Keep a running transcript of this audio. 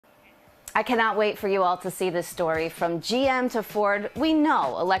I cannot wait for you all to see this story. From GM to Ford, we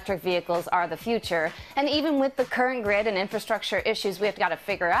know electric vehicles are the future. And even with the current grid and infrastructure issues we've got to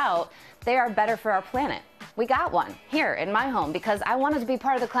figure out, they are better for our planet. We got one here in my home because I wanted to be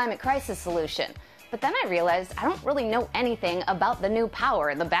part of the climate crisis solution. But then I realized I don't really know anything about the new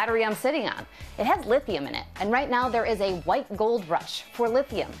power, the battery I'm sitting on. It has lithium in it, and right now there is a white gold rush for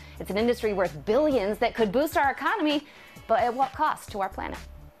lithium. It's an industry worth billions that could boost our economy, but at what cost to our planet?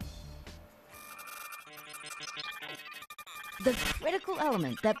 The critical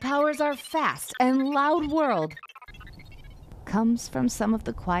element that powers our fast and loud world comes from some of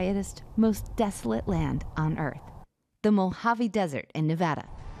the quietest, most desolate land on Earth, the Mojave Desert in Nevada.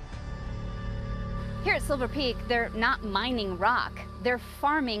 Here at Silver Peak, they're not mining rock, they're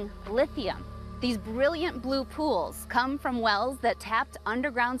farming lithium. These brilliant blue pools come from wells that tapped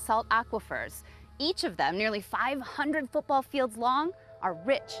underground salt aquifers. Each of them, nearly 500 football fields long, are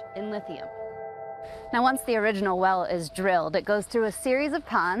rich in lithium. Now, once the original well is drilled, it goes through a series of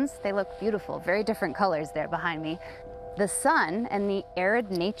ponds. They look beautiful, very different colors there behind me. The sun and the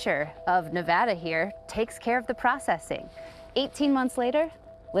arid nature of Nevada here takes care of the processing. 18 months later,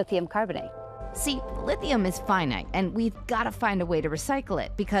 lithium carbonate. See, lithium is finite, and we've got to find a way to recycle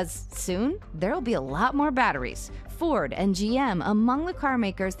it because soon there'll be a lot more batteries. Ford and GM among the car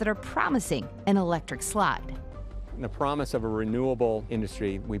makers that are promising an electric slide. The promise of a renewable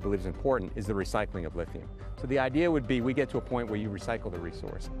industry we believe is important is the recycling of lithium. So the idea would be we get to a point where you recycle the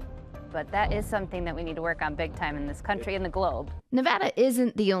resource. But that is something that we need to work on big time in this country and the globe. Nevada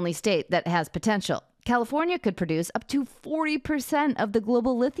isn't the only state that has potential. California could produce up to 40% of the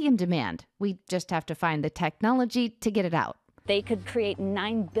global lithium demand. We just have to find the technology to get it out. They could create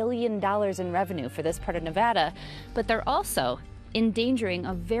 $9 billion in revenue for this part of Nevada, but they're also endangering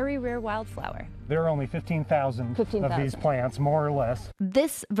a very rare wildflower. There are only 15,000 of these plants, more or less.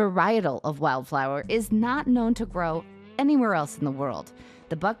 This varietal of wildflower is not known to grow anywhere else in the world.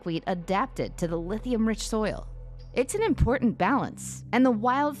 The buckwheat adapted to the lithium-rich soil. It's an important balance, and the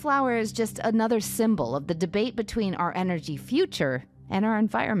wildflower is just another symbol of the debate between our energy future and our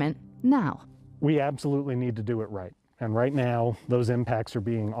environment now. We absolutely need to do it right, and right now those impacts are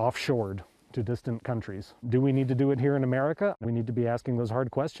being offshored to distant countries. Do we need to do it here in America? We need to be asking those hard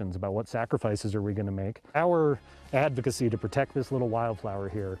questions about what sacrifices are we going to make. Our advocacy to protect this little wildflower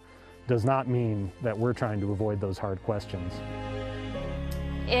here does not mean that we're trying to avoid those hard questions.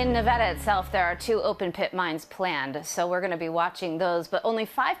 In Nevada itself, there are 2 open pit mines planned, so we're going to be watching those. But only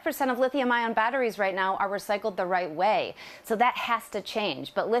 5% of lithium-ion batteries right now are recycled the right way. So that has to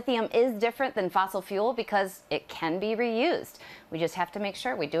change. But lithium is different than fossil fuel because it can be reused. We just have to make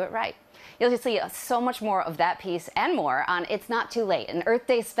sure we do it right. You'll see so much more of that piece and more on It's Not Too Late, an Earth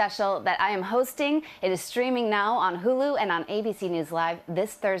Day special that I am hosting. It is streaming now on Hulu and on ABC News Live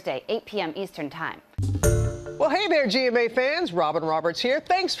this Thursday, 8 p.m. Eastern Time. Well, hey there, GMA fans. Robin Roberts here.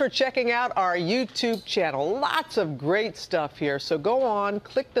 Thanks for checking out our YouTube channel. Lots of great stuff here. So go on,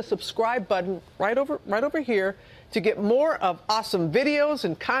 click the subscribe button right over here to get more of awesome videos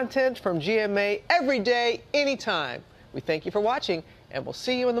and content from GMA every day, anytime. We thank you for watching, and we'll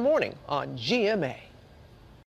see you in the morning on GMA.